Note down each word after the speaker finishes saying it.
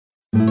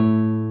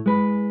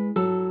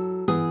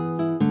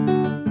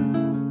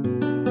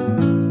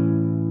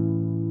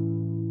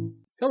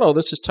Hello,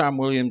 this is Tom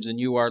Williams, and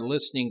you are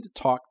listening to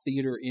Talk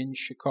Theater in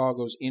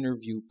Chicago's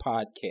interview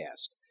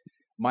podcast.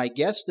 My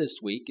guest this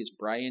week is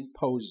Brian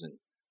Posen,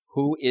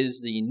 who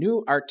is the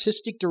new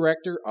artistic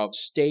director of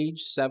Stage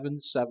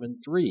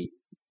 773,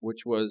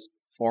 which was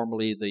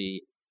formerly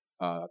the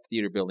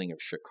theater building of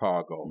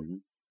Chicago. Mm-hmm.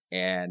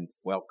 And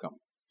welcome.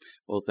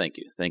 Well, thank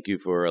you. Thank you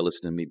for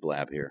listening to me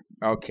blab here.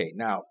 Okay,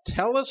 now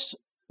tell us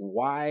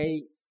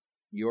why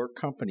your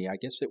company, I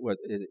guess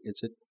is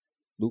it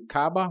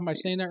Lucaba? Am I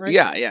saying that right?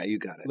 Yeah, you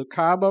got it.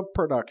 Lucaba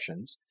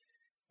Productions.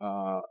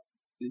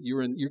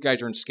 You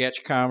guys are in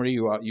sketch comedy.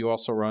 You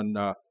also run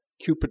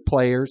Cupid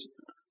Players.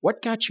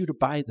 What got you to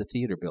buy the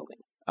theater building?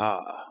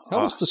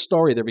 Tell us the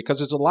story there, because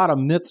there's a lot of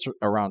myths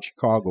around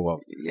Chicago of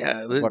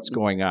what's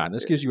going on.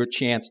 This gives you a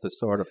chance to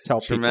sort of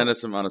tell tremendous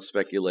people. amount of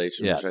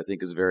speculation, Yes. which I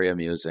think is very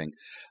amusing.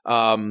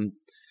 I've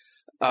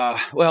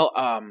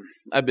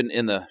been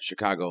in the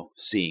Chicago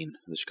scene,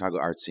 the Chicago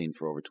art scene,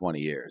 for over 20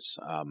 years.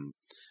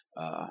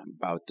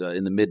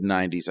 In the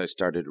mid-'90s, I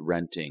started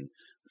renting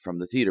from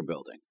the theater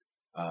building.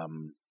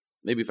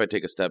 Maybe if I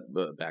take a step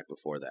back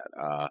before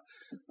that,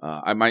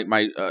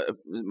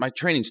 my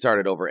training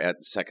started over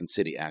at Second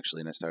City, actually,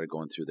 and I started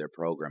going through their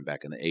program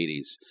back in the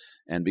 80s.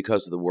 And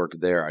because of the work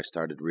there, I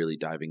started really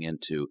diving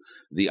into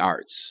the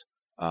arts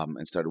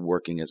and started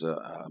working as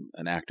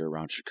an actor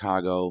around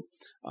Chicago.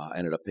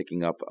 Ended up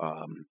picking up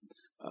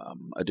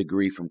a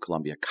degree from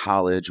Columbia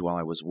College while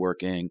I was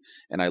working,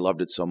 and I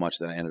loved it so much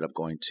that I ended up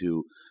going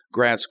to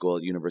grad school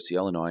at University of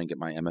Illinois and get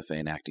my MFA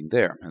in acting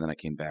there. And then I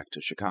came back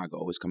to Chicago,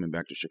 always coming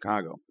back to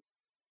Chicago.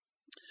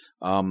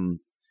 And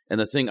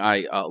the thing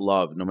I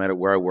love, no matter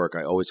where I work,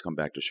 I always come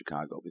back to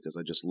Chicago because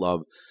I just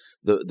love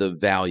the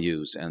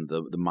values and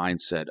the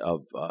mindset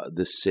of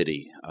this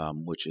city,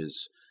 which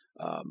is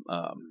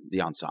the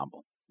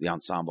ensemble. The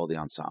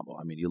ensemble.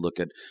 I mean, you look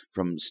at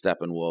from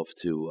Steppenwolf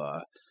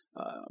to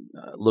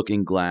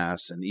Looking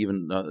Glass, and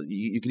even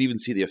you can even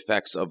see the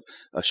effects of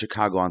a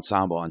Chicago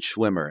ensemble on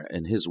Schwimmer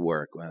and his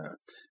work.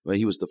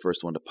 He was the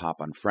first one to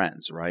pop on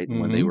Friends, right? Mm-hmm.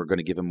 When they were going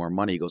to give him more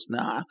money, he goes,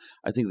 "Nah,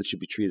 I think that should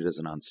be treated as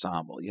an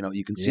ensemble."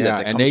 You can see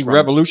that and comes they from,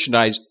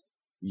 revolutionized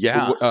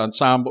yeah,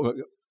 ensemble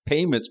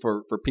payments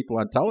for people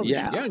on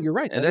television. Yeah, You're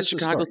right. And that's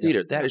Chicago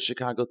theater. That is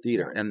Chicago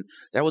theater. And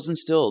that was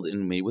instilled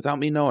in me without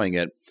me knowing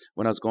it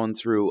when I was going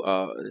through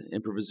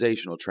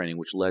improvisational training,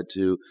 which led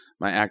to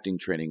my acting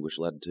training, which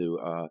led to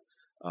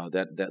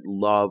that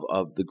love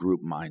of the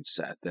group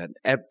mindset, that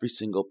every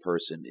single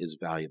person is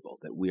valuable,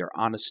 that we are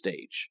on a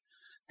stage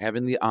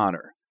having the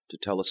honor to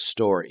tell a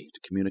story, to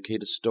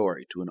communicate a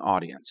story to an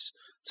audience,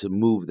 to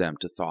move them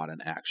to thought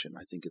and action.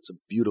 I think it's a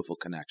beautiful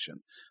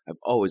connection. I've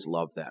always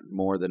loved that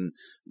more than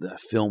the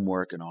film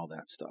work and all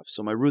that stuff.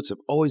 So my roots have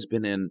always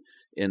been in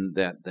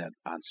that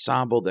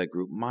ensemble, that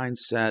group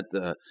mindset,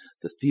 the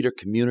theater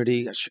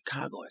community.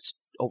 Chicago has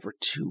over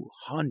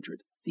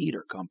 200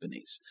 theater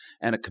companies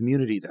and a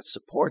community that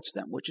supports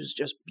them, which is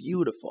just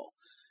beautiful.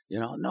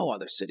 There's no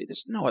other city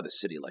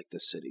like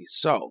this city.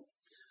 So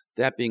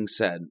that being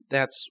said,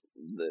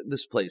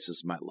 this place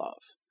is my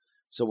love.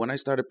 So when I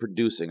started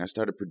producing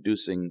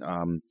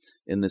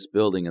in this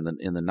building in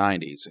the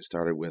 90s. I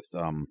started with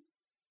The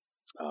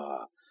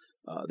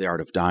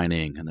Art of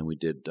Dining, and then we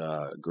did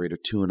Greater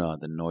Tuna,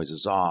 then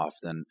Noises Off,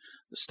 then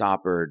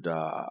Stoppard,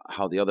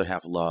 How the Other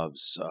Half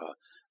Loves,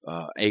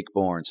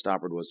 Acheborn.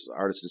 Stoppard was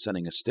Artist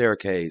Descending a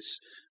Staircase.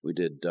 We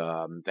did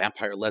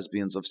Vampire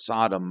Lesbians of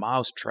Sodom,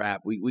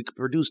 Mousetrap. We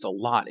produced a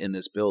lot in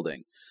this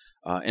building,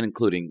 and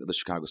including the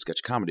Chicago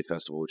Sketch Comedy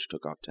Festival, which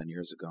took off 10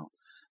 years ago.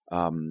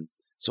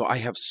 So I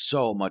have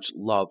so much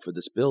love for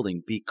this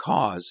building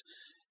because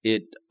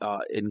it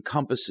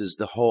encompasses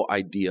the whole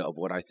idea of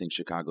what I think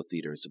Chicago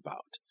theater is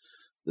about.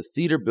 The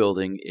theater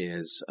building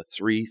is a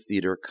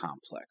 3-theater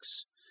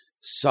complex,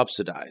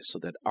 subsidized so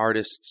that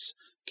artists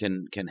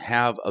can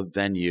have a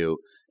venue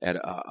at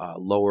a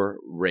lower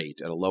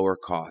rate, at a lower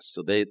cost,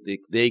 so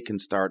they can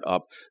start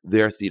up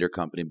their theater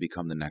company and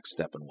become the next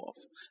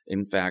Steppenwolf.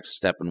 In fact,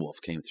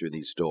 Steppenwolf came through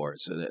these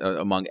doors.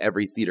 Among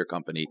every theater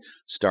company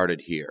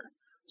started here.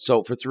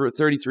 So for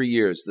 33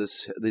 years,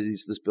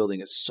 this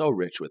building is so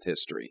rich with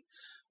history.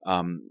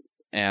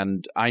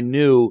 And I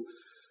knew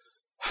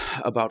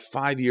about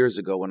 5 years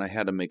ago when I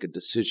had to make a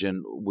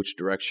decision which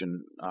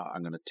direction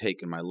I'm going to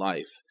take in my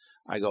life,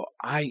 I go,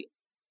 I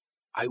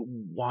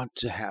want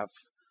to have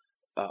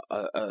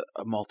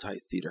a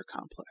multi-theater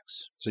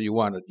complex. So you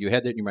had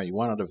that in your mind. You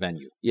wanted a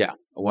venue. Yeah,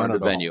 I wanted a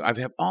venue. I've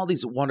had all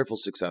these wonderful,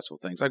 successful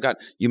things.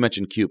 You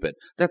mentioned Cupid.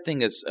 That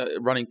thing is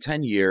running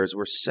 10 years.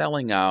 We're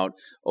selling out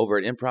over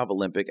at Improv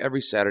Olympic every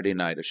Saturday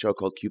night, a show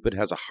called Cupid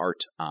Has a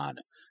Heart On.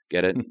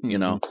 Get it?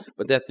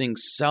 But that thing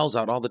sells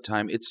out all the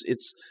time.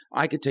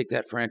 I could take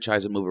that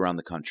franchise and move around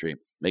the country,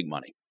 make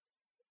money.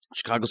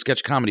 Chicago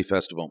Sketch Comedy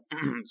Festival.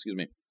 Excuse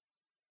me.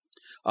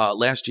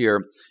 Last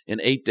year, in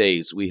 8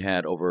 days, we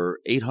had over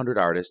 800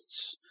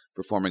 artists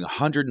performing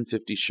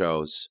 150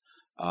 shows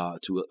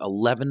to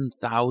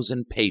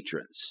 11,000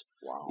 patrons.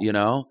 Wow. You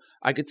know,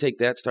 I could take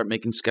that, start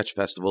making sketch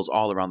festivals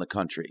all around the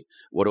country.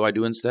 What do I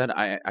do instead?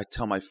 I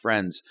tell my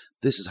friends,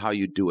 this is how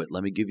you do it.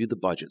 Let me give you the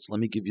budgets. Let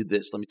me give you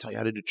this. Let me tell you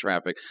how to do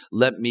traffic.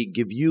 Let me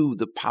give you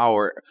the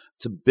power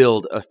to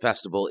build a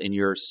festival in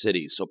your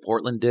city. So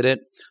Portland did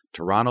it.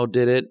 Toronto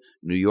did it.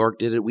 New York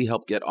did it. We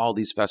helped get all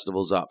these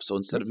festivals up. So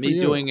instead of me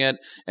doing it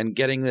and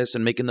getting this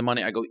and making the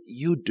money, I go,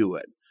 you do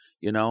it.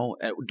 You know,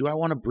 do I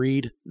want to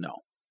breed? No,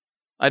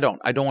 I don't.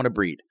 I don't want to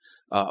breed.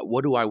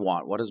 What do I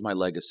want? What is my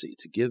legacy?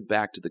 To give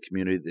back to the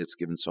community that's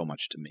given so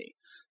much to me.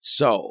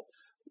 So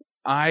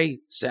I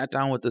sat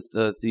down with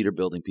the theater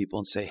building people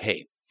and say,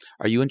 hey,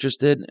 are you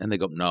interested? And they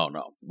go, no,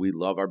 we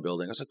love our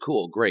building. I said,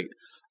 cool, great.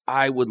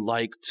 I would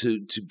like to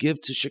give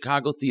to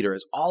Chicago theater.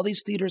 As all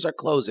these theaters are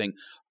closing,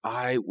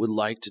 I would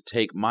like to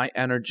take my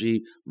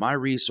energy, my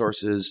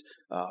resources,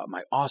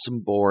 my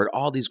awesome board,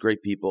 all these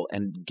great people,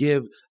 and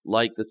give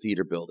like the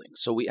theater building.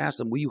 So we asked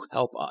them, will you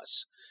help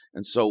us?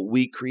 And so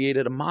we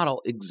created a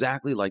model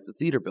exactly like the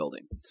theater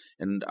building.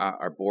 And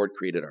our board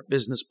created our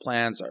business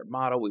plans, our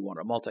motto. We want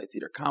a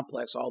multi-theater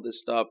complex, all this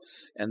stuff.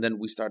 And then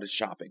we started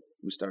shopping.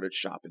 We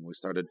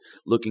started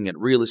looking at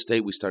real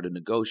estate. We started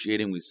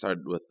negotiating. We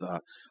started with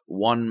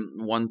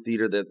one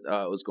theater that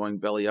was going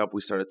belly up.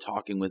 We started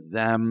talking with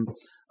them,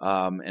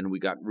 and we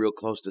got real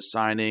close to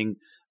signing.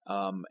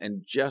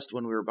 And just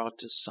when we were about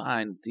to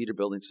sign, theater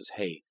building says,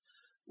 hey,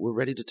 we're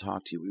ready to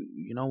talk to you.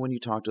 You know, when you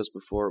talked to us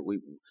before,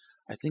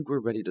 I think we're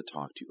ready to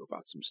talk to you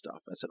about some stuff.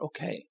 I said,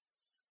 okay.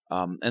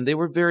 And they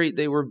were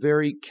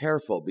very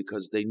careful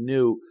because they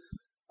knew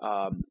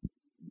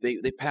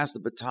they passed the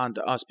baton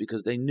to us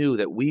because they knew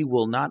that we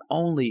will not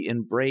only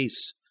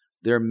embrace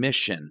their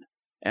mission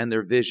and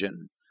their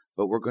vision,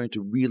 but we're going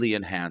to really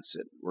enhance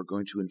it. We're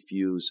going to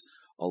infuse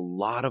a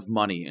lot of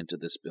money into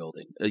this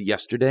building.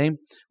 Yesterday,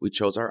 we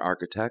chose our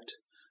architect,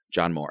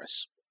 John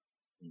Morris.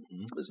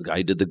 Mm-hmm. This is the guy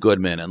who did the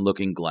Goodman and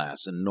Looking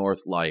Glass and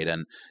Northlight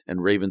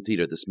and Raven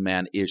Theater. This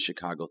man is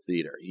Chicago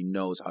theater. He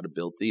knows how to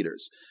build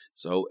theaters.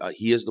 So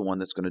he is the one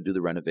that's going to do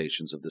the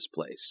renovations of this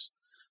place.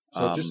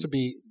 So just to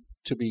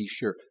be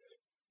sure,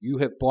 you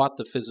have bought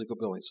the physical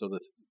building. So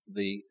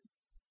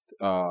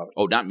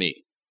not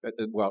me.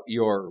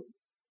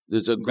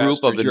 There's a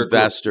group of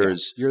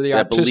investors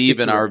that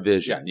believe in our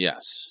vision. Yeah.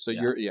 Yes. So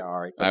you're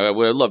all right. I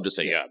would love to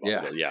say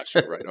yeah,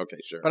 sure, right, okay,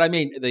 sure. But I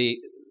mean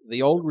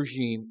the old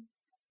regime.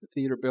 The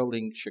theater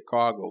building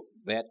Chicago,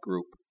 that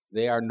group,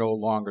 they are no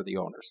longer the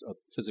owners,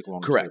 physical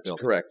owners of the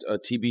building. Correct.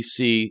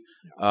 TBC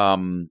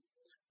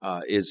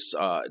is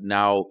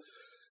now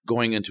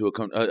going into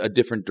a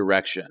different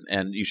direction,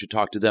 and you should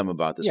talk to them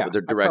about this. But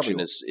their direction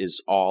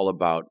is all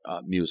about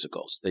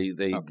musicals. They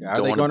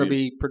are they going to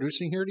be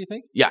producing here? Do you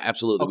think? Yeah,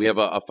 absolutely. Okay. We have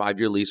a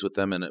 5-year lease with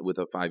them, and with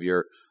a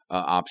 5-year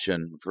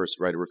option, first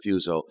right of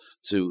refusal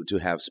to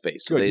have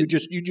space. Good.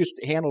 So you just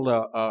handled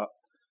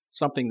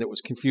something that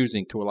was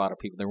confusing to a lot of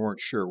people. They weren't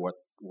sure what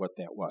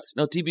that was.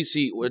 No,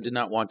 TBC did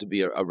not want to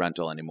be a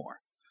rental anymore.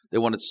 They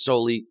wanted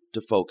solely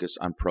to focus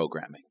on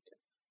programming.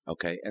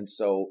 Okay, and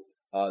so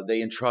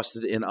they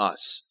entrusted in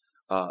us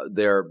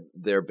their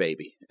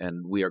baby,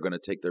 and we are going to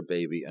take their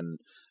baby.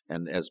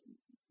 And as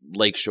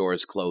Lakeshore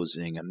is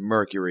closing, and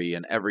Mercury,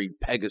 and every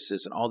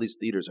Pegasus, and all these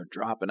theaters are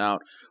dropping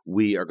out,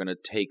 we are going to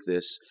take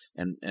this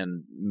and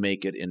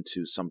make it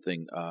into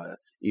something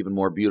even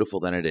more beautiful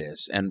than it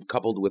is. And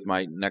coupled with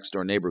my next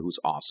door neighbor, who's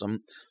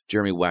awesome,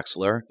 Jeremy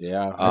Wexler.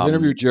 Yeah, I've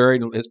interviewed Jerry.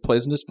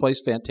 Isn't this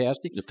place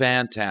fantastic?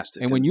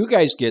 Fantastic. And when you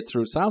guys get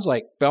through, it sounds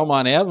like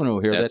Belmont Avenue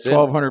here. That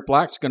 1,200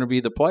 blocks is going to be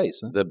the place.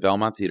 Huh? The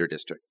Belmont Theater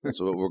District.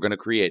 That's what we're going to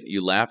create.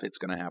 You laugh, it's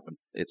going to happen.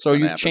 So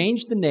you've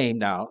changed the name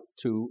now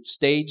to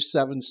Stage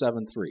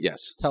 773.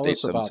 Yes, Tell Stage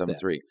us about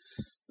 773.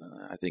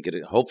 I think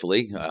it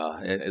hopefully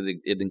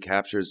it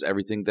encaptures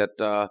everything that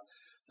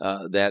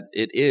that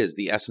it is,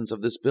 the essence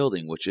of this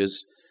building, which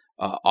is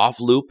off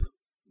loop,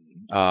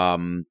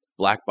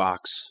 black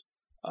box,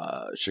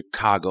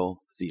 Chicago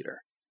theater.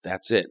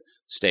 That's it.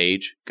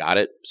 Stage, got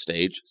it.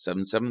 Stage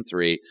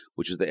 773,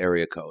 which is the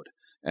area code,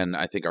 and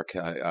I think our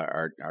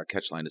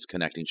catchline is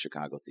connecting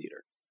Chicago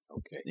theater.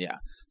 Okay. Yeah.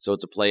 So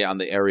it's a play on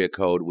the area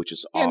code, which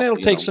is and it'll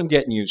take some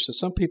getting used to.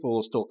 Some people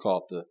will still call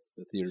it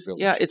the theater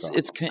building. Yeah, it's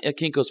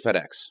Kinko's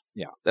FedEx.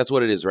 Yeah, that's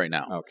what it is right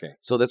now. Okay.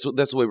 So that's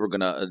the way we're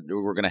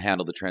gonna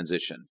handle the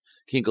transition.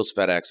 Kinko's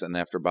FedEx, and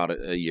after about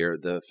a year,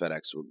 the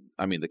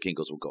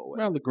Kinko's will go away.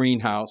 Well, the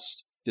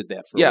greenhouse did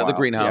that for a while. Yeah, the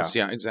greenhouse.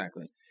 Yeah,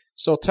 exactly.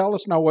 So tell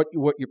us now what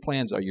your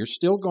plans are. You're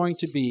still going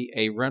to be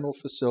a rental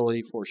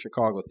facility for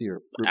Chicago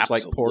theater groups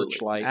like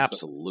Porchlight.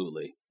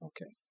 Absolutely.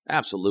 Okay.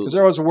 Absolutely. Because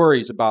there was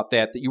worries about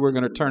that you were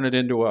going to turn it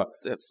into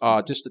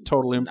just a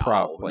total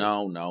improv place.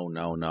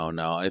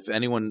 No. If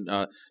anyone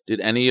did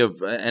any of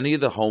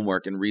the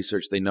homework and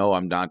research, they know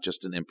I'm not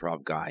just an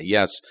improv guy.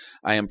 Yes,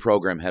 I am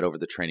program head over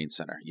the training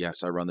center.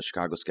 Yes, I run the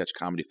Chicago Sketch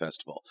Comedy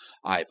Festival.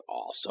 I've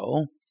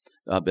also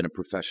been a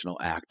professional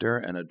actor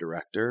and a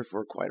director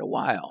for quite a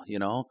while. You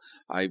know,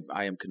 I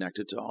am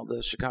connected to all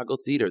the Chicago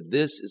theater.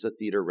 This is a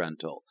theater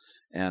rental.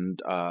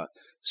 And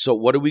so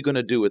what are we going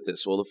to do with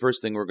this? Well, the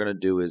first thing we're going to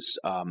do is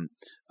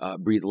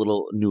breathe a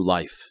little new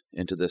life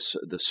into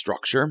the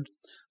structure.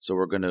 So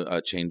we're going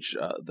to change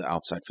the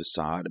outside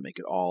facade and make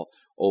it all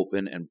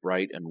open and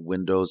bright, and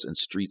windows and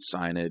street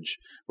signage.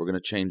 We're going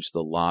to change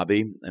the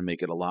lobby and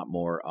make it a lot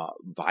more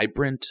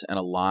vibrant and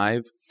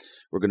alive.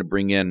 We're going to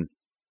bring in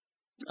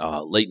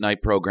late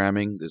night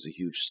programming. There's a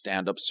huge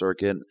stand-up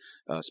circuit,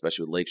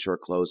 especially with Lakeshore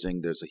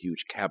closing. There's a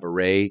huge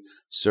cabaret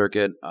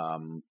circuit.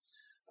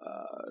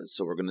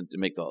 So we're going to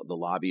make the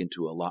lobby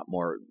into a lot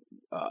more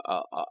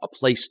a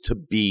place to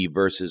be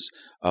versus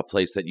a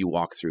place that you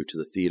walk through to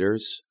the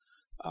theaters.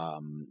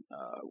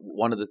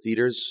 One of the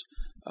theaters,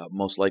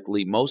 most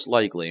likely,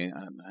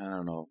 I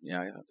don't know. Yeah,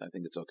 I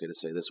think it's okay to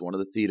say this. One of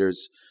the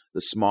theaters,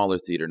 the smaller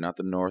theater, not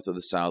the north or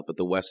the south, but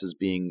the west, is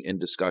being in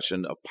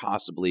discussion of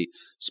possibly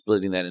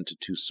splitting that into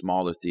 2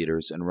 smaller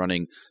theaters and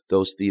running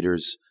those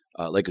theaters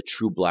like a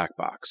true black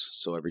box.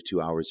 So every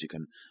 2 hours you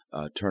can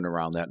turn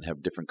around that and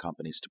have different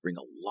companies to bring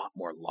a lot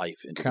more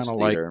life into this theater.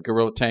 Kind of like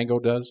Gorilla Tango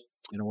does,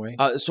 in a way?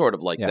 Sort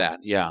of like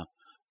that, yeah.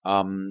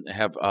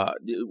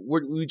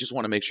 We just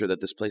want to make sure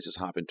that this place is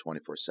hopping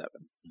 24/7,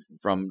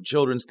 from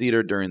children's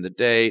theater during the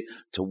day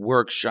to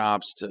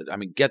workshops to,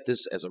 get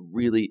this as a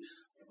really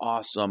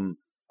awesome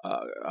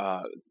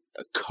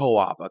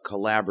co-op, a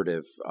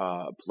collaborative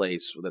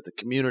place that the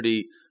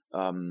community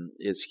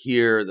is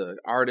here, the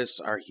artists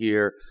are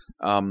here.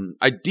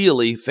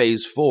 Ideally,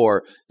 phase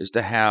 4 is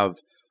to have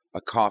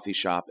a coffee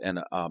shop and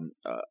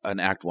an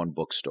Act One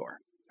bookstore.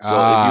 So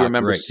if you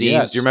remember Scenes,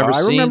 yes. Do you remember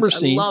Scenes? I remember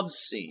Scenes. I love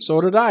Scenes.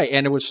 So did I,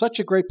 and it was such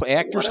a great place.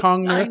 Actors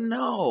hung there. I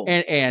know,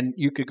 and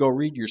you could go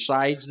read your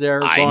sides there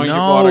as I long know. as you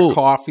bought a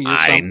coffee or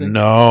something. I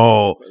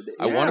know.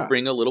 Yeah. I want to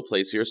bring a little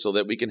place here so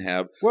that we can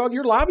have. Well,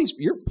 your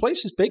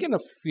place is big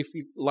enough if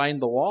you line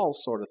the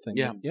walls, sort of thing.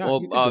 Yeah.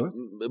 Well,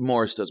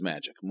 Morris does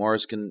magic.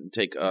 Morris can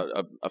take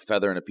a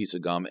feather and a piece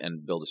of gum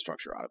and build a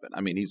structure out of it.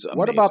 He's amazing.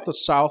 What about the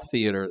South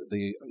Theater?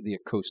 The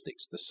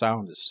acoustics, the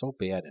sound is so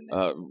bad in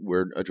there.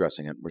 We're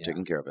addressing it. We're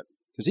taking care of it.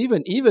 Because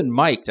even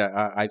Mike,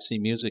 I've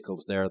seen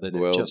musicals there that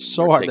are just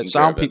so hard that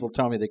sound people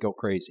tell me they go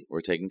crazy.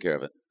 We're taking care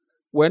of it.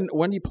 When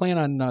do you plan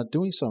on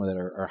doing some of that,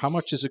 or how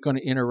much is it going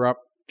to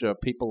interrupt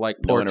people like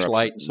Porch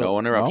Light? And no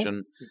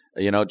interruption.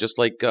 No? Just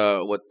like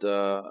what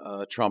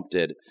Trump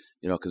did.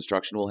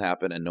 Construction will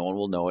happen and no one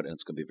will know it, and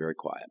it's going to be very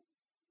quiet.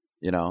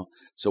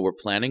 So we're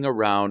planning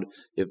around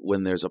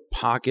when there's a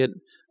pocket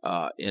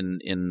in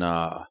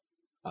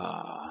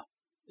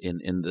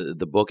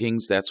the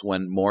bookings. That's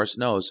when Morris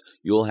knows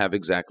you'll have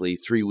exactly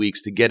 3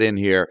 weeks to get in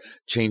here,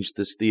 change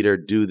this theater,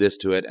 do this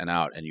to it, and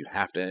out. And you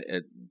have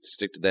to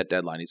stick to that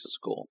deadline. He says,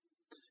 cool.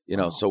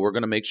 So we're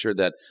going to make sure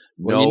that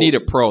you need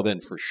a pro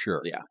then for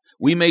sure. Yeah.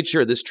 We made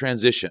sure this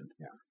transition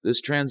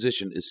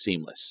is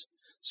seamless.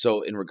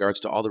 So in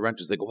regards to all the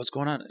renters, they go, what's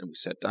going on? And we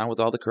sat down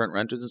with all the current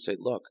renters and say,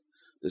 look,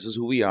 this is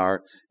who we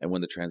are. And when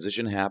the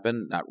transition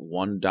happened, not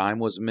one dime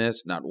was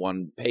missed, not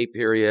one pay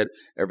period.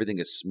 Everything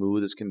is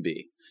smooth as can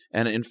be.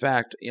 And in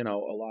fact, a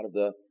lot of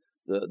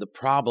the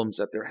problems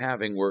that they're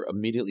having, we're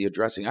immediately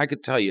addressing. I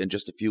could tell you in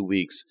just a few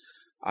weeks,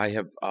 I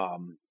have,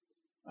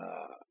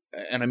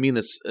 and I mean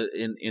this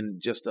in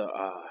just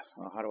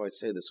how do I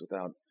say this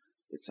without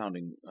it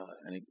sounding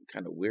any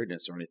kind of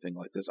weirdness or anything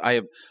like this?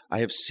 I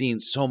have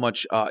seen so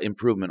much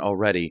improvement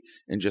already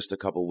in just a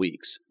couple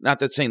weeks. Not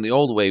that saying the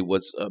old way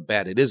was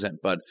bad; it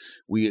isn't. But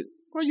you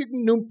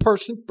new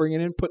person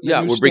bringing in, putting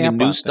we're bringing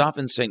new stuff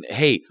and saying,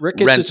 "Hey,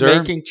 Ricketts renter, is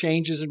making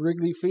changes in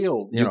Wrigley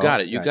Field." You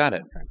got it.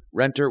 Okay.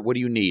 Renter, what do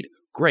you need?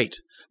 Great.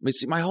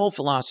 See, my whole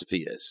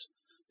philosophy is,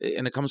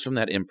 and it comes from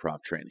that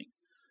improv training.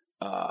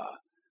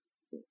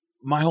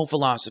 My whole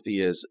philosophy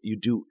is, you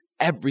do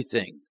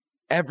everything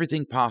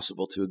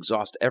possible to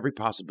exhaust every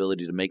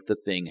possibility to make the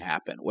thing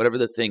happen, whatever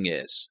the thing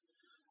is.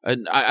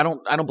 And I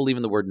don't believe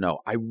in the word no.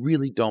 I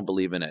really don't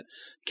believe in it.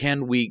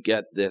 Can we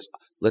get this?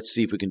 Let's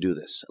see if we can do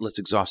this. Let's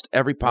exhaust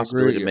every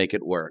possibility to make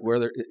it work.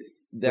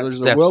 That's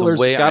the way I am.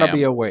 There's got to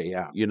be a way,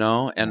 yeah.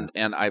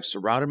 And I've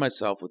surrounded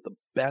myself with the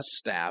best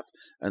staff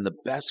and the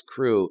best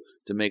crew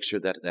to make sure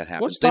that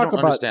happens. They don't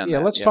understand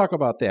that. Let's talk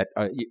about that.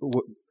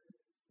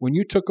 When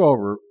you took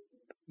over,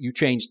 you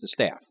changed the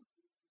staff.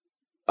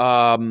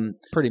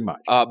 Pretty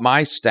much.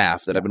 My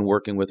staff that I've been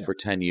working with for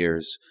 10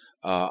 years,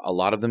 a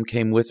lot of them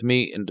came with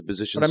me into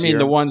positions. But I mean,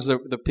 here.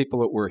 the people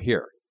that were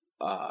here.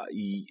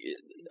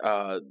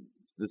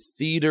 The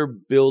theater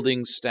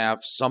building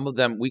staff, some of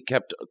them we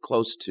kept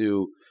close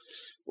to,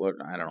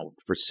 I don't know,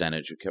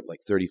 percentage. We kept like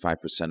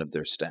 35% of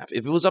their staff.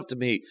 If it was up to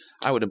me,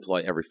 I would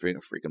employ every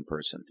freaking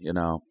person,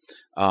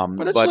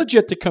 But it's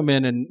legit to come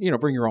in and,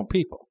 bring your own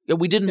people. Yeah,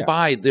 we didn't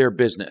buy their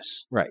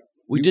business. Right.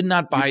 We did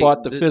not buy. You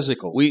bought the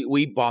physical.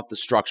 We bought the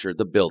structure,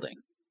 the building.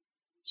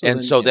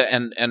 And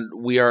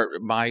we are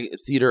my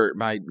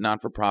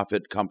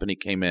non-for-profit company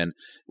came in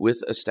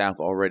with a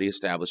staff already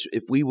established.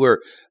 If we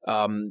were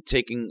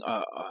taking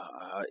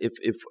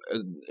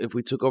if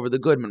we took over the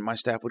Goodman, my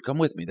staff would come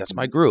with me. That's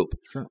my group,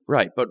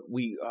 right? But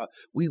we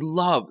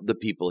love the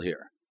people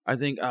here. I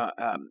think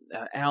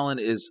Alan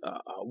is a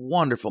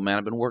wonderful man.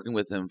 I've been working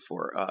with him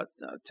for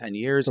 10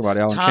 years. About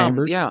Alan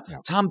Chambers? Yeah.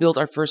 Tom built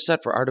our first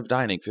set for Art of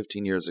Dining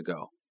 15 years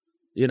ago.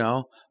 You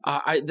know,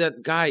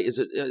 that guy is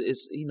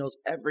he knows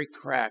every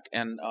crack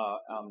and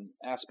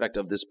aspect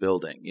of this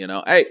building. You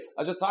know, hey,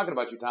 I was just talking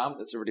about you, Tom.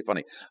 That's really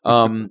funny.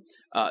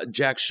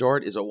 Jack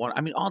Short is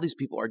I mean, all these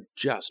people are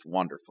just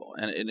wonderful,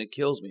 and it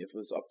kills me if it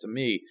was up to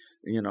me.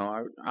 You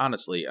know,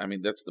 honestly, I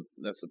mean, that's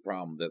the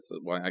problem. That's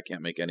why I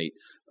can't make any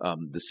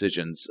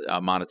decisions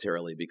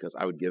monetarily, because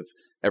I would give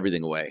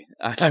everything away.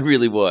 I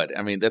really would.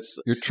 I mean, that's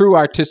your true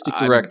artistic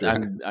director.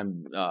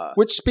 I'm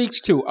which speaks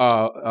to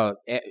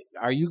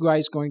are you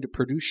guys going to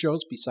produce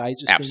shows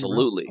besides just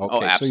absolutely? Okay,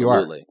 oh, absolutely. So you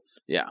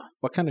are. Yeah.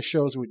 What kind of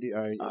shows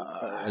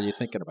are you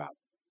thinking about?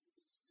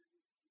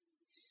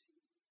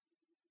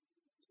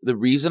 The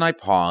reason I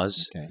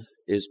pause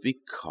is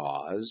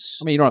because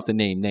I mean, you don't have to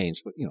name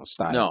names, but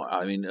style. No,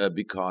 I mean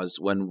because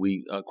when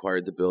we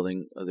acquired the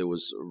building, there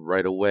was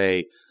right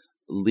away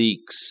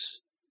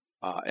leaks.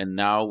 And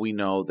now we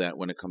know that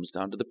when it comes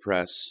down to the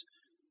press,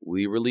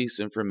 we release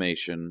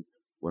information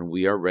when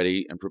we are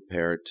ready and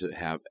prepared to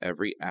have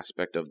every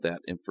aspect of that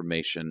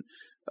information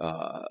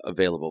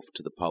available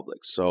to the public.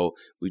 So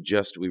we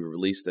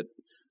released that,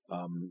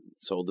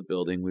 sold the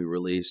building, we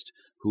released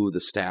who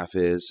the staff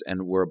is,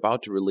 and we're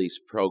about to release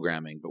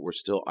programming, but we're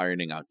still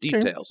ironing out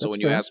details. So when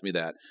you ask me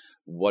that,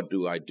 what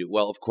do I do?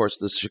 Well, of course,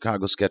 the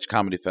Chicago Sketch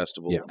Comedy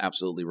Festival will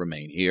absolutely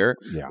remain here.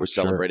 Yeah, we're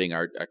celebrating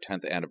our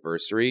 10th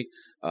anniversary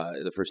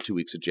the first 2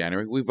 weeks of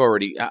January. We've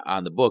already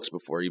on the books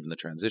before even the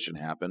transition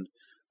happened.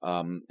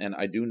 And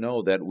I do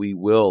know that we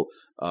will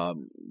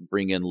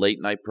bring in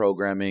late night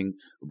programming,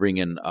 bring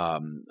in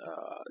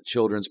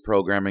children's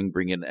programming,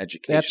 bring in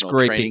educational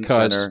training center.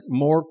 That's great, because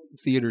more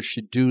theaters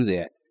should do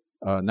that.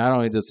 Not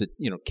only does it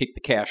kick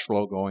the cash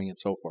flow going and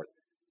so forth,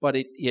 but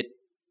it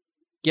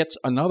gets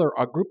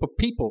a group of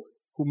people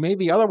who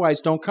maybe otherwise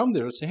don't come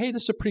there to say, hey,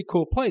 this is a pretty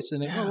cool place,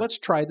 and they go, let's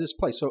try this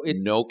place. So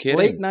no kidding.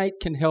 Late night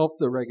can help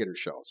the regular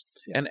shows.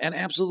 Yeah. And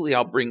absolutely,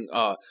 I'll bring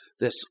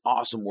this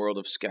awesome world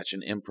of sketch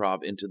and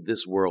improv into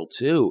this world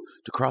too,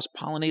 to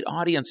cross-pollinate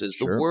audiences.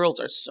 Sure. The worlds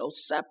are so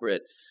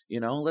separate.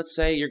 Let's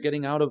say you're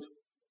getting out of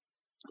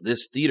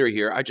this theater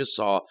here. I just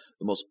saw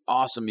the most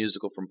awesome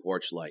musical from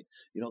Porchlight.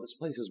 This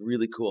place is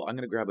really cool. I'm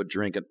going to grab a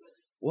drink, and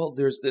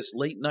there's this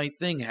late night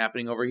thing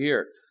happening over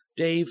here.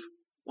 Dave,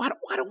 why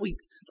don't we?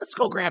 Let's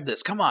go grab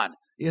this. Come on.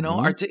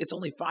 Our ticket's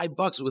only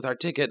 $5 with our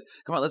ticket.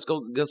 Come on, let's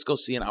go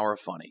see an hour of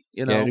funny.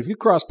 Yeah, and if you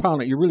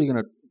cross-pollinate, you're really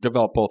going to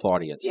develop both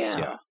audiences.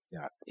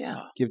 Yeah.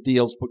 Give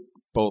deals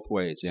both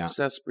ways.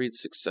 Success breeds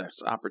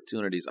success.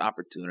 Opportunities.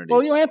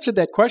 Well, you answered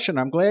that question.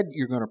 I'm glad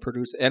you're going to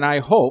produce, and I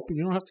hope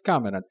you don't have to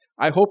comment on it.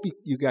 I hope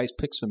you guys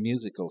pick some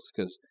musicals,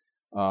 because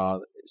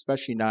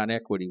especially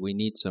non-equity, we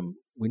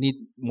need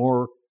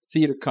more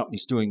theater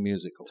companies doing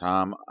musicals.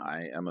 Tom,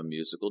 I am a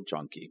musical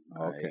junkie.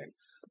 Okay.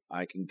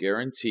 I can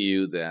guarantee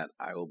you that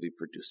I will be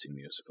producing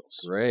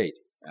musicals. Great.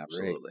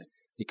 Absolutely. Great.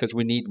 Because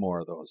we need more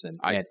of those. And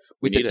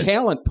with the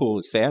talent pool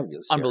is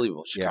fabulous.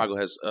 Unbelievable. Here. Chicago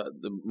has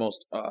the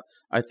most,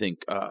 I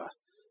think,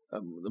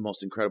 the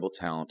most incredible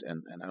talent,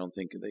 and I don't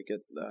think they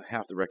get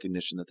half the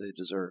recognition that they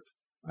deserve.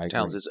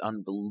 Talent is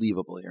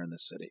unbelievable here in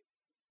this city.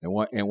 And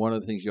one of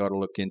the things you ought to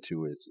look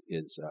into is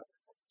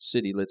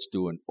City Lit's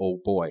doing Oh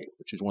Boy,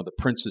 which is one of the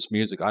Princess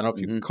musicals. I don't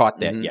know if you caught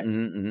that yet,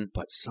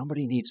 but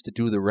somebody needs to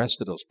do the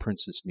rest of those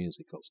Princess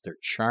musicals. They're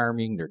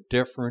charming, they're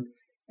different,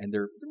 and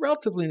they're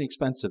relatively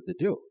inexpensive to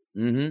do.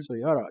 So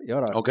you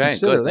ought to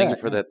consider good. that. Thank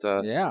you for that.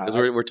 Because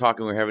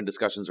we're having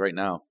discussions right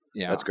now.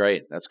 Yeah, that's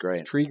great.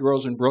 Tree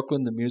Grows in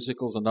Brooklyn, the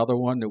musical's another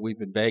one that we've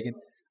been begging.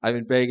 I've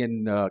been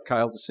begging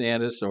Kyle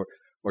DeSantis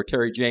or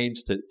Terry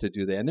James to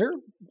do that, and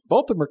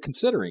both of them are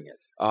considering it.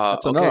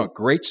 That's another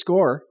great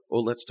score.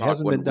 Well, let's talk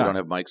when we don't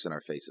have mics in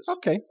our faces.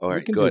 Okay, all right,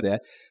 we can good. do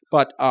that.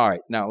 But all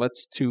right, now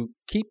to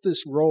keep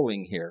this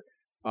rolling here.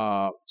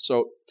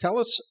 So tell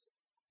us.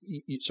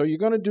 So you're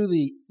going to do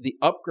the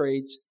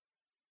upgrades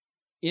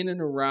in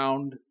and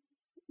around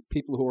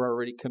people who are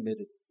already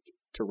committed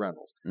to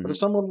rentals. But if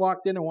someone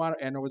walked in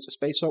and there was a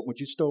space open,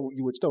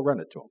 you would still rent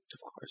it to them? Of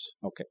course.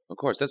 Okay. Of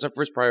course. That's our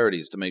first priority,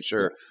 is to make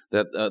sure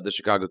that the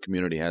Chicago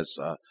community has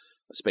a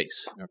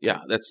space. Okay.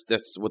 Yeah,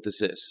 that's what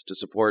this is, to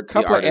support the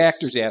artists. A couple of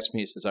actors asked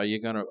me, says, "Are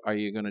you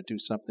gonna do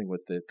something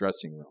with the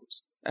dressing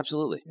rooms?"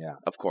 Absolutely. Yeah.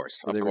 Of course.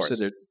 So they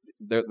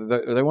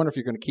wonder if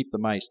you're going to keep the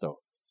mice, though.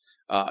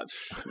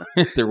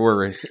 If there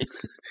were any.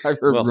 I've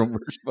heard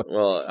rumors. But.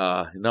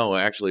 No,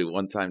 actually,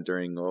 one time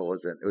during, what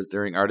was it? It was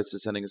during Artists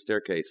Ascending a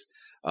Staircase.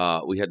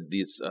 We had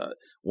these,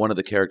 one of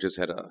the characters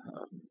had a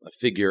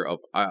figure of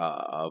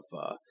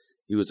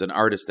he was an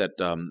artist that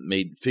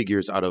made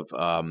figures out of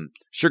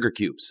sugar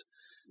cubes.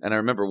 And I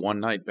remember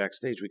one night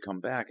backstage, we come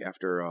back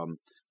after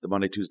the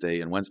Monday, Tuesday,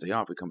 and Wednesday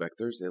off. We come back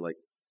Thursday, like,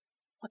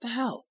 what the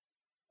hell?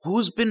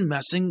 Who's been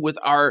messing with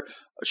our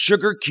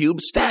sugar cube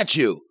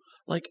statue?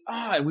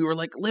 And we were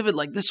like livid,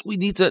 like this. We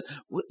need to.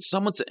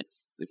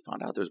 they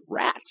found out there's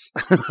rats.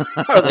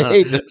 They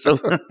hate it. So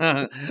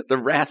the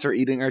rats are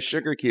eating our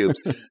sugar cubes.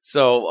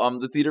 So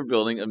the theater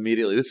building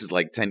immediately. This is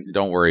like 10.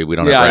 Don't worry, we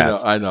don't have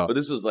rats. I know. But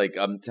this was like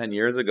 10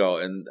 years ago,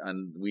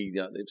 and we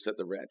they've set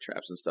the rat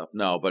traps and stuff.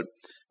 No, but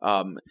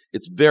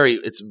it's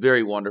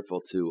very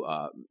wonderful to.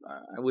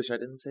 I wish I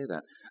didn't say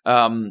that.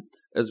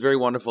 It's very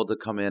wonderful to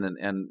come in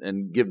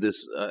and give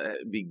this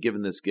be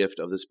given this gift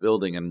of this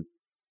building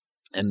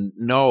and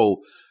know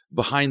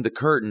behind the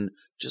curtain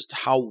just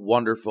how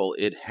wonderful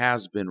it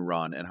has been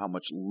run and how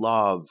much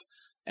love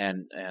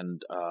and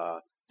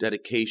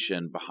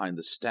dedication behind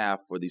the staff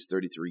for these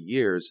 33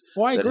 years.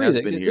 Well, I agree.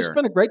 It's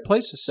been a great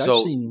place to see. I've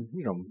seen,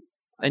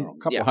 a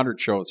couple hundred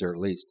shows there at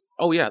least.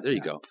 Oh yeah, there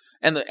you go.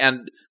 And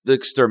the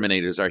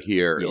exterminators are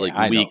here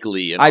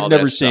weekly. And I've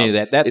never seen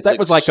that. That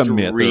was like a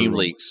myth.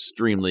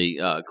 Extremely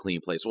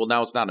clean place. Well,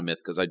 now it's not a myth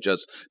because I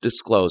just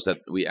disclosed that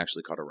we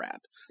actually caught a rat.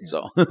 Yeah.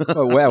 So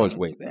that was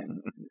way back.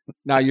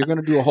 Now you're going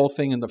to do a whole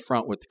thing in the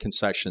front with the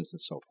concessions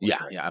and so forth.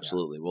 Yeah, right? Yeah,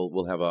 absolutely. Yeah.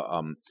 We'll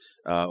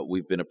have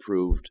we've been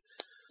approved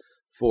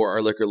for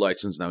our liquor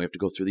license. Now we have to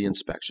go through the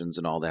inspections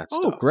and all that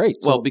stuff. Oh, great.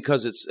 Well,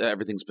 because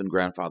everything's been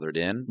grandfathered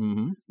in.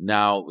 Mm-hmm.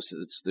 Now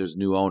there's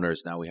new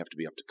owners. Now we have to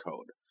be up to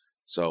code.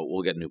 So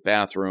we'll get new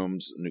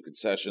bathrooms, new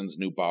concessions,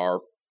 new bar.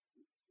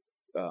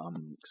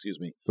 Excuse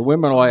me. The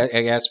women will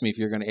ask me if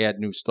you're going to add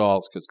new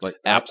stalls because,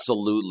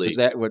 absolutely. Is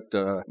that what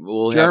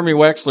Jeremy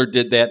Wexler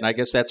did that, and I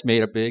guess that's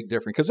made a big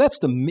difference because that's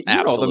the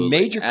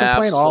major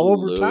complaint all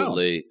over town.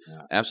 Yeah.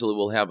 Absolutely.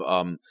 We'll have.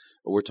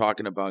 We're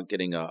talking about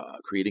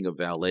creating a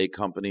valet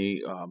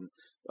company.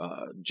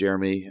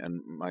 Jeremy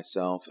and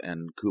myself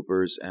and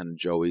Cooper's and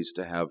Joey's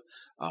to have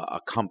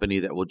a company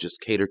that will just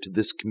cater to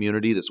this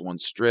community, this one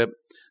strip.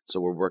 So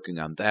we're working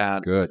on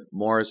that. Good.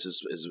 Morris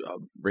is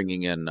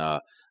bringing in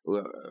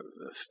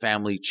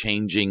family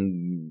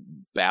changing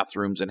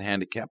bathrooms and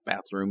handicap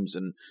bathrooms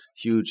and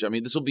huge. I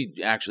mean, this will be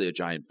actually a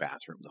giant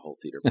bathroom, the whole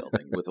theater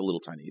building with a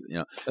little tiny,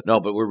 No,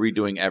 but we're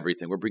redoing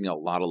everything. We're bringing a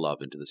lot of love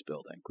into this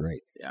building.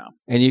 Great. Yeah.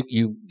 And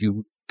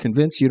you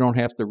convinced you don't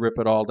have to rip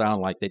it all down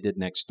like they did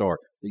next door.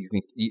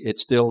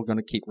 It's still going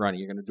to keep running.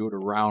 You're going to do it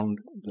around.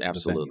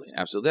 Absolutely.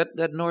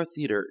 That North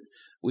Theater,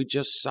 we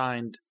just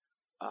signed.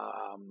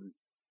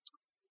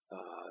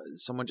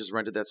 Someone just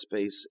rented that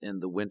space in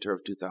the winter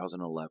of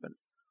 2011.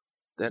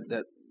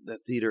 That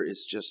theater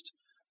is just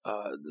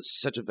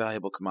such a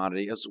valuable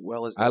commodity, as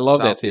well as I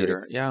love South that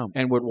theater. Yeah.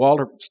 And what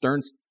Walter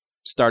Stern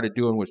started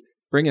doing was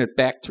bringing it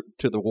back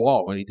to the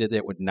wall when he did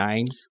that with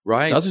 9.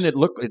 Right. Doesn't it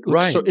look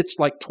right? So it's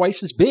like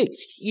twice as big.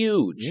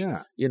 Huge.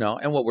 Yeah.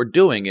 And what we're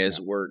doing is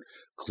we're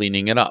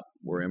cleaning it up.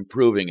 We're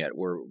improving it.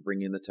 We're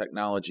bringing the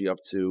technology up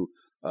to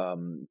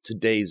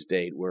today's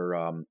date. We're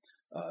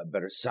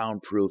better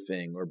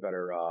soundproofing or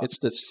better. I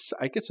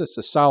guess it's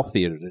the South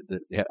Theater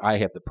that I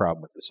have the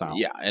problem with the sound.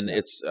 Yeah, and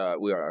it's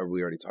we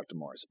already talked to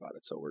Morris about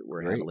it, so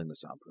we're handling the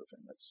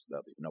soundproofing.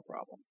 That'll be no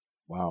problem.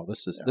 Wow,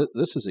 this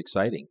is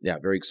exciting. Yeah,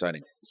 very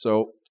exciting.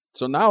 So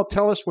now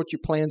tell us what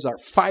your plans are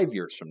 5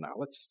 years from now.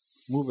 Let's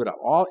move it up.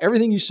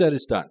 Everything you said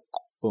is done.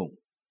 Boom.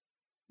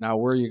 Now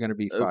where are you going to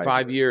be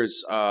 5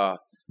 years? I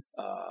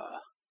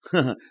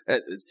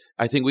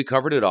think we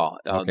covered it all.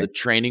 Okay. The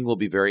training will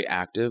be very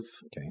active.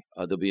 Okay.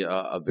 There'll be a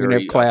have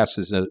very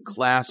classes.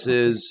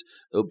 Classes.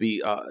 Okay.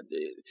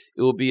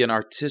 It will be an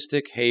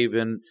artistic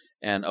haven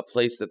and a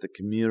place that the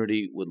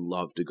community would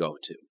love to go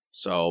to.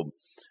 So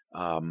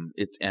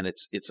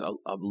it's a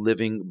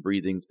living,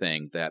 breathing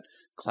thing that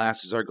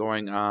classes are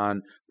going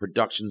on,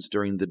 productions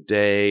during the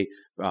day,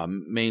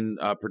 main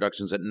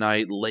productions at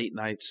night, late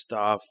night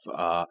stuff,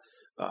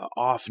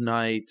 off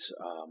night.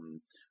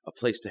 A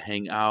place to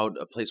hang out,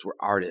 a place where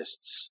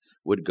artists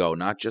would go,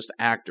 not just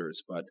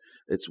actors, but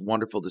it's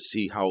wonderful to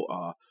see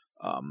how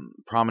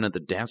prominent the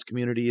dance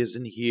community is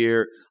in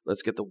here.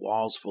 Let's get the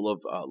walls full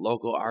of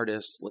local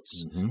artists.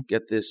 Let's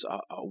get this a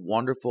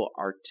wonderful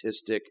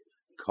artistic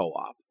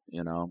co-op,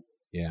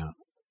 Yeah.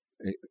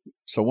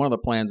 So one of the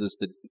plans is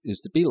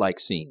to be like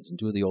Scenes and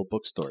do the old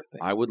bookstore thing.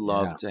 I would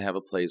love to have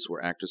a place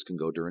where actors can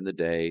go during the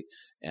day,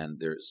 and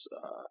there's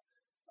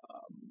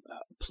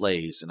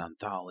plays and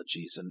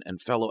anthologies and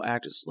fellow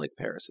actors like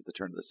Paris at the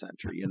turn of the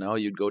century.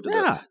 You'd go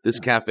to this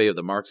cafe, or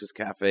the Marxist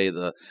cafe,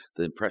 the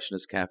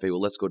Impressionist cafe.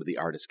 Well, let's go to the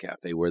Artist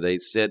cafe where they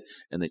sit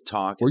and they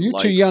talk. Were you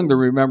too young to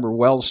remember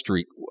Wells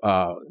Street,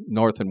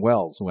 North and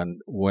Wells,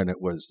 when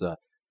it was the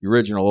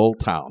original Old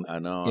Town? I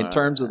know. In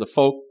terms of the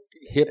folk,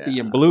 hippie,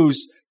 and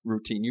blues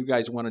routine, you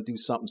guys want to do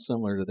something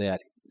similar to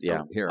that.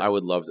 Yeah, here. I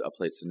would love a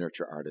place to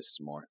nurture artists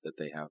more, that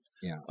they have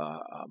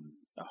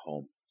a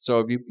home.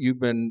 So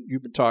you've been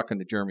talking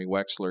to Jeremy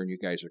Wexler, and you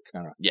guys are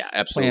kind of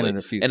absolutely planning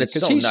a few and things.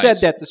 because he said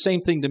that the same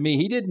thing to me.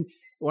 He didn't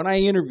when I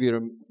interviewed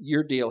him.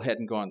 Your deal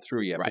hadn't gone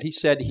through yet, but he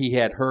said he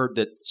had heard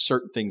that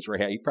certain things were.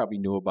 He probably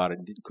knew about it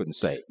and couldn't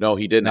say. No,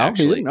 he didn't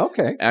actually. He didn't?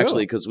 Okay,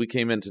 actually, because we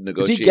came in to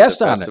negotiate he guessed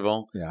the on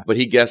festival, it. But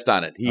he guessed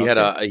on it. He had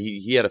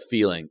a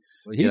feeling.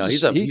 Well,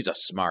 he's a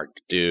smart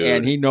dude,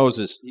 and he knows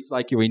this. He's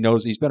like you. He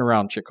knows. He's been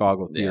around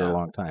Chicago theater a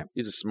long time.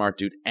 He's a smart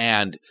dude,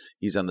 and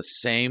he's on the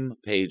same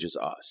page as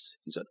us.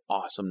 He's an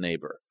awesome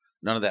neighbor.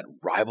 None of that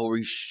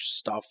rivalry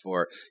stuff,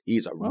 or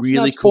he's a Well, it's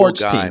really not cool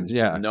sports guy. teams,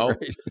 yeah. No,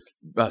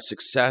 right.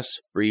 success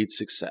breeds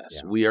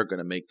success. Yeah. We are going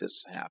to make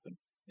this happen.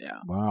 Yeah.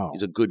 Wow.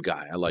 He's a good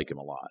guy. I like him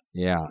a lot.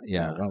 Yeah.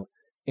 Yeah. Well,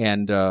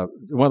 and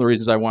one of the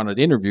reasons I wanted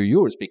to interview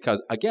you is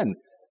because, again,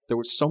 there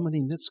were so many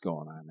myths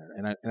going on there,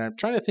 and I'm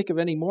trying to think of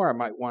any more I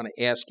might want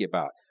to ask you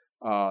about.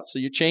 So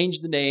you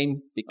changed the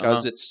name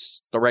because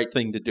it's the right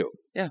thing to do.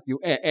 Yeah.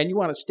 And you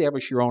want to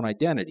establish your own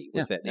identity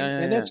with that name,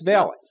 and that's yeah.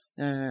 valid.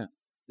 Yeah.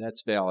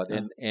 That's valid.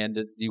 Yeah. And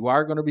you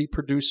are going to be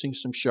producing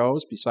some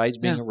shows besides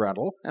being a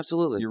rental.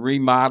 Absolutely. You're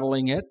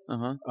remodeling it.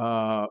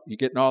 Uh-huh. You're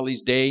getting all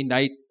these day,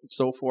 night, and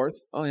so forth.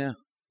 Oh, yeah.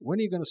 When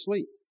are you going to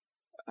sleep?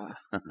 Or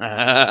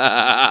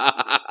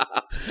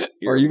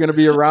are you going to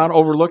be around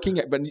overlooking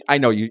it? But I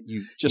know you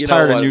just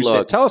hired a new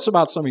staff. Tell us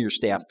about some of your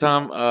staff.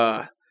 Tom,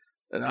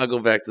 and I'll go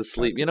back to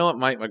sleep. You know what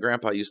my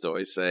grandpa used to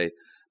always say?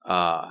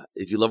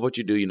 If you love what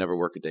you do, you never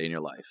work a day in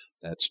your life.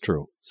 That's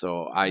true.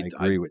 So I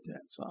agree with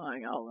that. So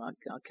I'll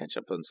catch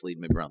up on sleep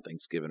maybe around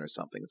Thanksgiving or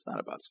something. It's not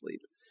about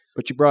sleep.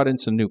 But you brought in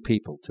some new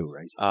people too,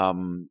 right?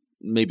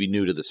 Maybe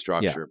new to the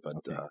structure,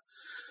 but okay.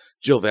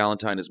 Jill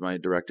Valentine is my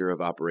director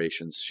of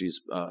operations. She's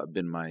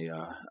been my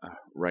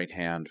right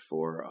hand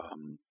for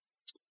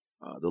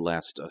the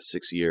last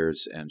 6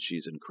 years, and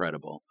she's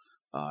incredible.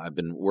 I've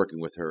been working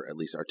with her, at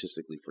least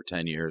artistically, for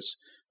 10 years,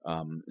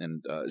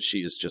 and she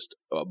is just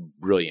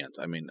brilliant.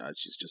 I mean,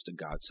 she's just a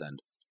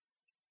godsend.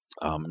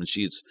 And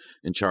she's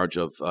in charge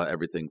of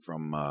everything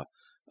from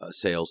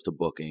sales to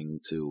booking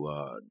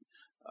to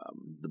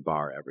the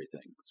bar,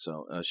 everything.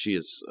 So she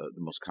is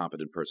the most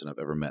competent person I've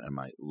ever met in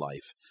my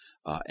life,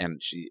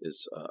 and she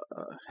is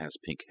has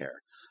pink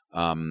hair.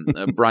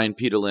 Brian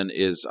Peterlin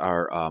is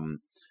our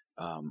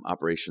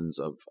operations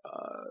of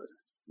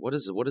what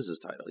is his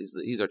title?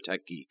 He's our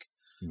tech geek.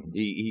 Mm-hmm.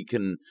 He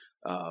can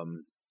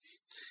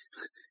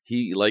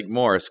he like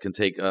Morris can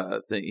take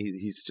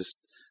he's just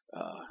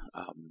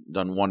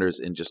done wonders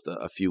in just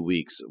a few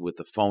weeks with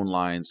the phone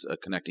lines,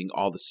 connecting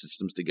all the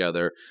systems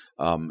together.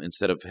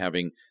 Instead of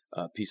having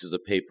pieces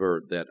of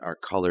paper that are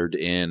colored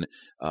in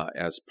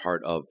as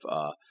part of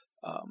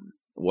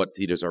what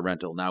theaters are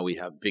rental, now we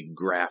have big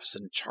graphs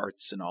and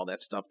charts and all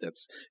that stuff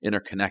that's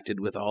interconnected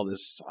with all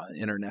this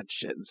internet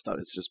shit and stuff.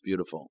 It's just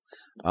beautiful.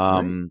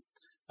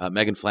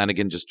 Megan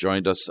Flanagan just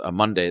joined us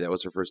Monday. That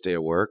was her first day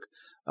of work.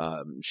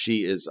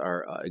 She is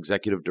our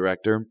executive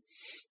director.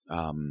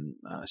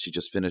 She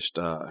just finished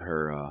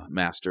her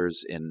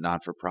master's in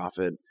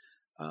non-for-profit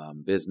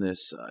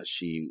business.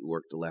 She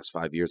worked the last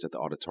 5 years at the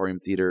Auditorium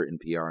Theater in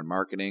PR and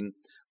marketing,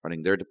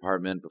 running their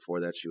department. Before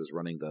that, she was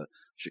running the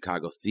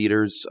Chicago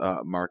Theater's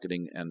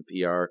marketing and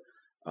PR.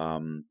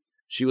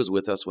 She was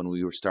with us when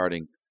we were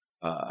starting,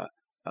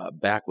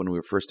 back when we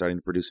were first starting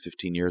to produce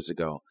 15 years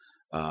ago.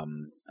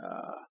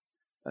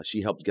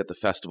 She helped get the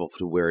festival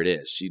to where it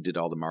is. She did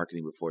all the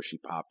marketing before she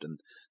popped,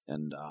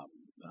 and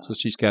so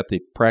she's got the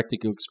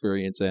practical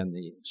experience and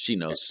the she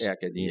knows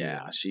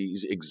academia. Yeah,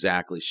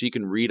 exactly. She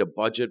can read a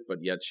budget, but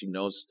yet she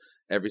knows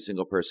every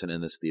single person in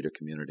this theater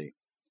community,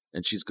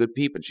 and she's good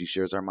peep, and she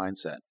shares our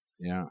mindset.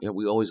 Yeah,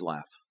 we always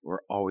laugh.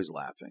 We're always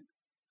laughing.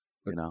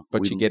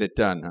 But you get it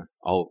done, huh?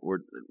 Oh,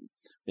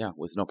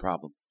 with no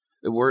problem.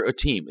 We're a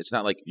team. It's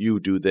not like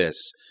you do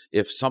this.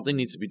 If something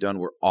needs to be done,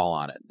 we're all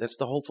on it. That's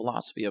the whole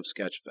philosophy of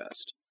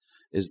Sketchfest,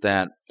 is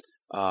that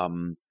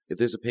if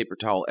there's a paper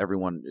towel,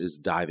 everyone is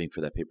diving for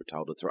that paper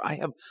towel to throw.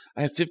 I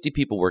have 50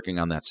 people working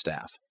on that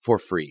staff for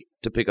free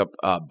to pick up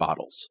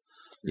bottles,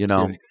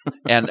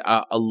 and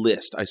a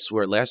list. I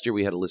swear, last year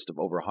we had a list of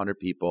over 100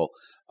 people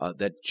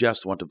that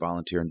just want to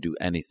volunteer and do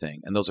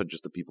anything. And those are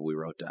just the people we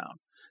wrote down.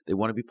 They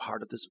want to be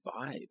part of this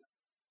vibe.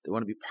 They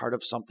want to be part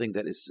of something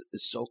that is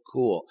so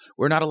cool.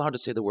 We're not allowed to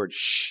say the word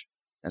shh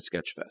at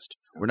Sketchfest.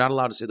 We're not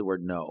allowed to say the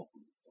word no.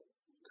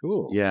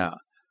 Cool. Yeah.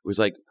 It was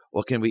like,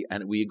 well, can we?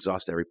 And we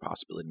exhaust every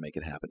possibility to make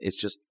it happen. It's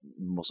just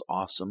the most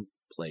awesome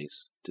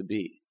place to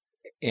be.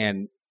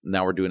 And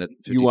now we're doing it.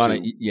 52. You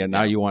want to,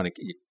 now you want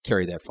to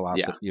carry that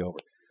philosophy over.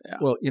 Yeah.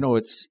 Well,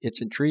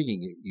 it's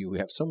intriguing. You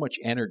have so much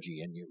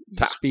energy, and you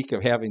speak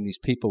of having these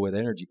people with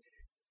energy.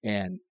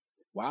 And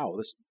wow,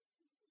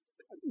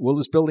 will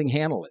this building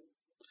handle it?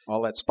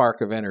 All that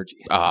spark of energy.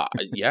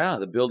 Yeah,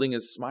 the building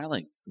is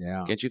smiling.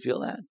 Yeah. Can't you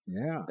feel that?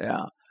 Yeah.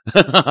 Yeah.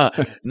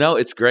 No,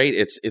 it's great.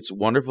 It's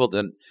wonderful.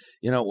 Then,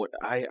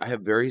 I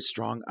have very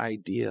strong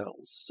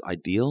ideals.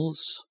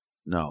 Ideals?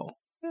 No.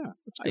 Yeah.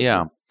 That's good.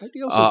 Yeah.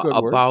 Ideals are a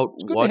good word. About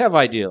it's good what to have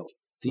ideals.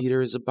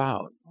 Theater is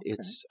about. Okay.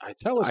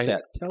 Tell us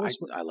that. Tell us.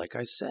 Like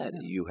I said,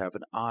 you have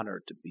an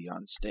honor to be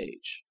on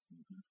stage,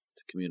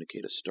 to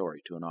communicate a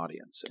story to an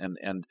audience.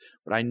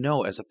 But I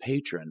know as a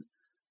patron,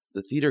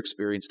 the theater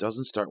experience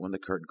doesn't start when the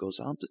curtain goes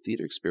up. The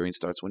theater experience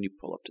starts when you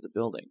pull up to the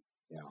building.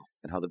 Yeah.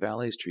 And how the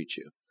valets treat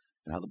you,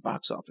 and how the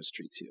box office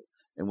treats you.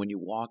 And when you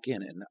walk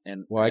in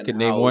and I could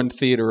name one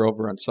theater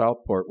over on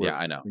Southport where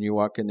I know. When you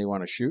walk in, they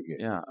want to shoot you.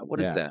 Yeah. What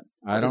is that?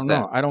 I don't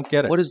know. I don't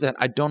get it. What is that?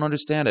 I don't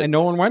understand it. And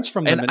no one wants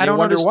from them. And I don't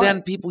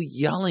understand people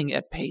yelling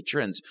at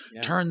patrons.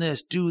 Yeah. Turn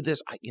this, do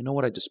this. You know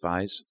what I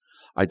despise?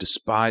 I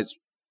despise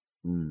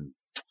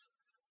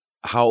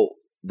how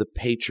the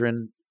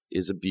patron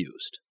is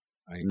abused.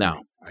 I agree.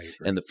 Now, I agree.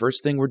 and the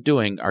first thing we're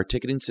doing, our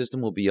ticketing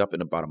system will be up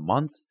in about a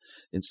month.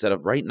 Instead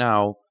of right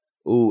now,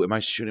 ooh, am I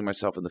shooting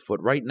myself in the foot?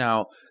 Right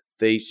now,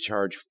 they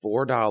charge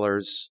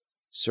 $4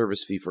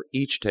 service fee for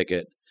each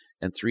ticket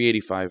and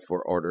 $3.85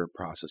 for order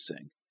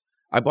processing.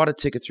 I bought a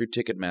ticket through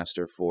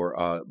Ticketmaster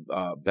for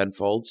Ben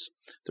Folds,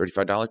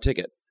 $35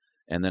 ticket.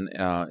 And then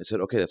it said,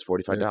 okay, that's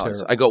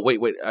 $45. I go, wait,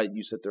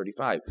 you said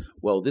 $35.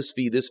 Well, this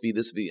fee.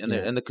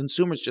 And the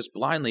consumer's just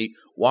blindly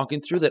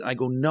walking through that. And I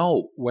go,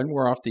 no. When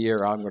we're off the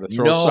air, I'm going to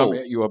throw some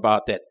at you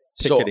about that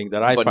ticketing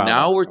that I found. But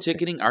now we're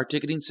ticketing, our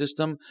ticketing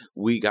system,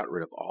 we got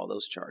rid of all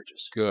those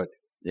charges. Good.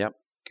 Yep.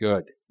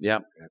 Good.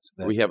 Yep.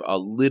 We have a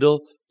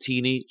little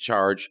teeny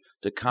charge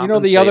to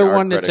compensate. You know, the other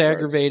one that's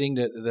aggravating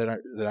that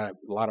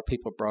a lot of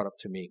people brought up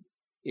to me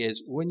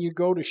is when you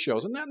go to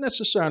shows, and not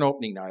necessarily on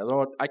opening night,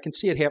 although I can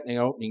see it happening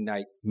on opening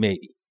night,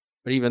 maybe.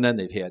 But even then,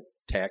 they've had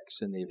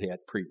texts and they've had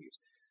previews.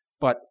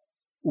 But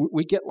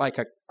we get like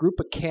a group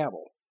of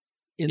cattle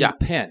in the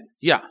pen,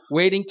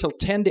 waiting till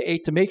 10 to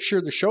 8 to make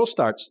sure the show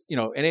starts. You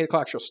know, an 8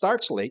 o'clock show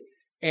starts late,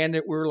 and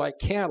we're like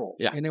cattle,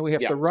 and then we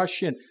have to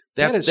rush in.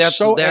 That is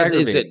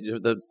it.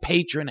 The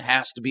patron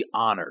has to be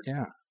honored.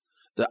 Yeah.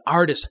 The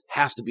artist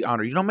has to be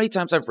honored. You know how many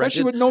times I've rented?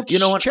 Especially with no you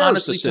know what?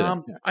 Honestly,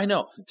 Tom, I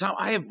know. Tom,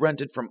 I have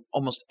rented from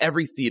almost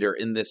every theater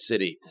in this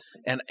city.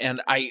 And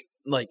I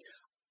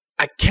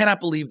cannot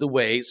believe the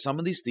way some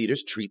of these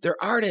theaters treat their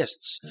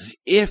artists. Mm-hmm.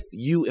 If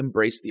you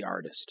embrace the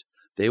artist,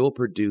 they will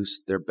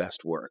produce their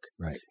best work.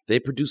 Right. They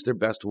produce their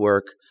best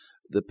work.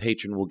 The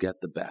patron will get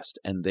the best,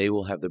 and they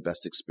will have the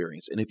best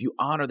experience. And if you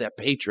honor that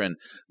patron,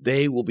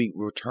 they will be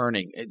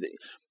returning.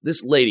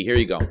 This lady, here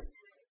you go.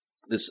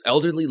 This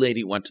elderly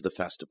lady went to the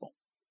festival,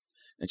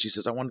 and she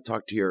says, "I want to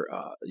talk to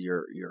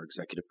your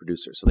executive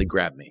producer." So they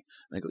grab me,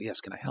 and I go, "Yes,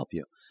 can I help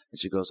you?" And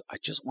she goes, "I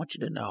just want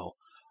you to know,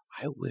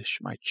 I wish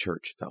my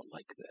church felt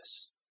like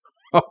this."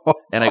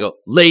 And I go,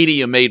 "Lady,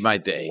 you made my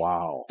day."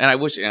 Wow. And I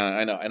wish,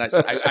 I know. And I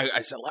said,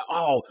 I said,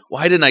 "Oh,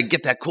 why didn't I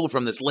get that quote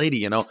from this lady?"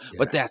 You know,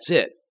 but that's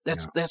it.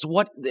 That's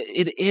what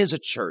it is. A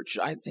church.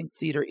 I think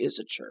theater is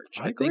a church.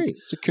 I agree.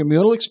 It's a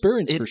communal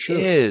experience for sure.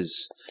 It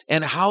is.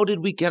 And how did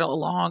we get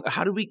along?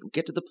 How did we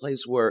get to the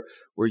place where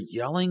we're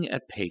yelling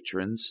at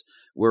patrons?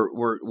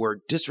 We're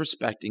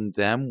disrespecting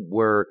them.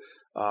 We're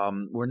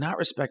not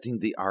respecting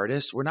the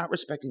artists. We're not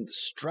respecting the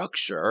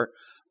structure.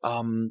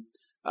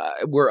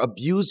 We're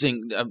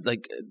abusing,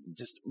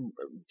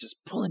 just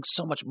pulling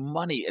so much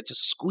money. It's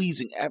just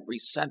squeezing every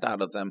cent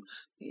out of them.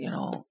 You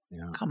know,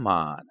 come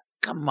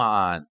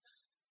on.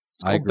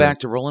 Let's go back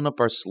to rolling up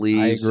our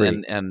sleeves.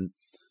 And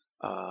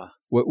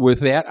with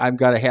that, I'm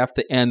going to have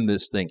to end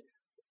this thing.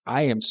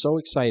 I am so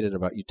excited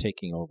about you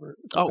taking over.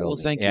 Well,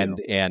 thank you.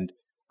 And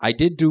I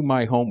did do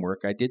my homework.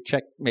 I did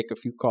make a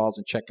few calls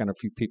and check on a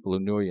few people who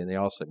knew you, and they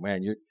all said,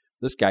 "Man,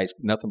 this guy's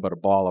nothing but a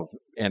ball of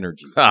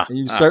energy." And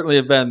you certainly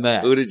have been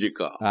that. Who did you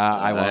call?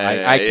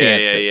 I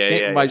can't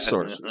say my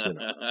sources,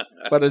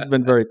 but it's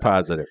been very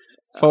positive.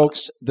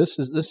 Folks, this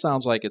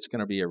sounds like it's going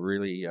to be a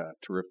really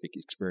terrific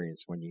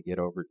experience when you get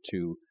over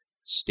to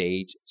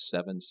Stage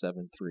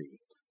 773.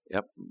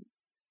 Yep.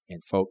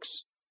 And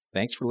folks,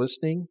 thanks for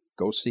listening.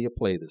 Go see a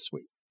play this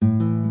week.